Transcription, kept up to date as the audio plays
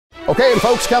Okay, and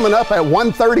folks, coming up at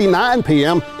 1:39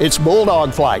 p.m., it's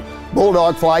Bulldog Flight.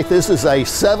 Bulldog Flight, this is a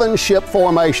 7-ship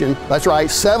formation. That's right,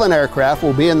 7 aircraft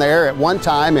will be in the air at one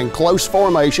time in close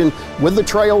formation with the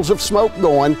trails of smoke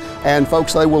going. And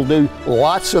folks, they will do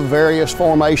lots of various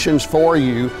formations for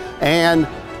you. And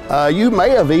you may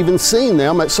have even seen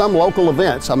them at some local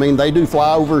events. I mean, they do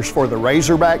flyovers for the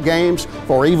Razorback games,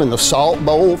 for even the Salt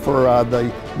Bowl, for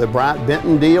the Bryant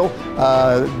Benton deal.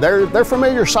 They're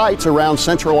familiar sights around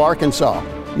Central Arkansas.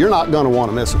 You're not going to want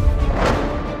to miss them.